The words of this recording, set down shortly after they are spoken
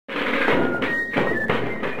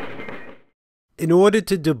in order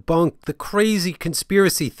to debunk the crazy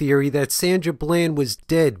conspiracy theory that Sandra Bland was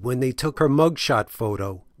dead when they took her mugshot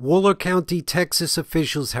photo. Waller County, Texas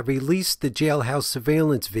officials have released the jailhouse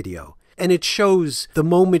surveillance video, and it shows the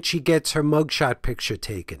moment she gets her mugshot picture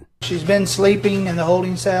taken. She's been sleeping in the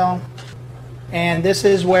holding cell, and this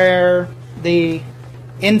is where the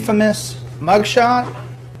infamous mugshot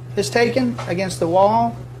is taken against the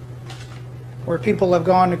wall, where people have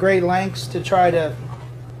gone to great lengths to try to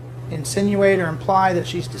insinuate or imply that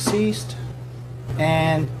she's deceased.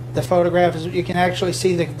 And the photograph is, you can actually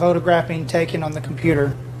see the photograph being taken on the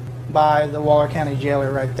computer by the Waller County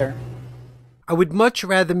jailer right there. I would much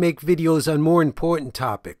rather make videos on more important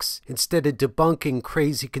topics instead of debunking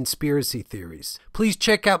crazy conspiracy theories. Please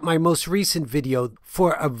check out my most recent video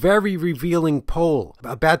for a very revealing poll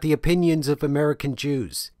about the opinions of American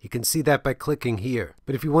Jews. You can see that by clicking here.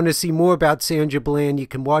 But if you want to see more about Sandra Bland, you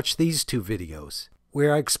can watch these two videos,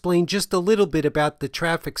 where I explain just a little bit about the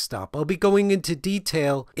traffic stop. I'll be going into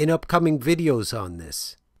detail in upcoming videos on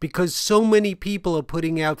this, because so many people are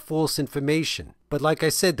putting out false information. But like I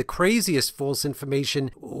said, the craziest false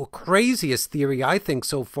information, or craziest theory I think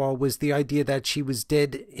so far, was the idea that she was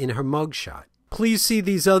dead in her mugshot. Please see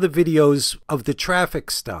these other videos of the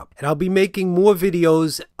traffic stop, and I'll be making more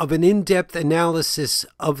videos of an in-depth analysis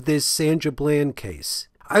of this Sandra Bland case.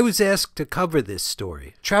 I was asked to cover this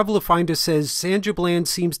story. Traveler Finder says, Sandra Bland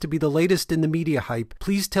seems to be the latest in the media hype.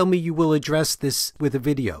 Please tell me you will address this with a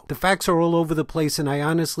video. The facts are all over the place, and I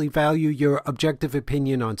honestly value your objective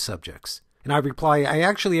opinion on subjects. And I reply, I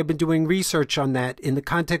actually have been doing research on that in the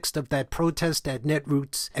context of that protest at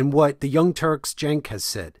Netroots and what the Young Turks Cenk has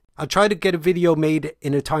said. I'll try to get a video made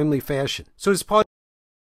in a timely fashion. So as part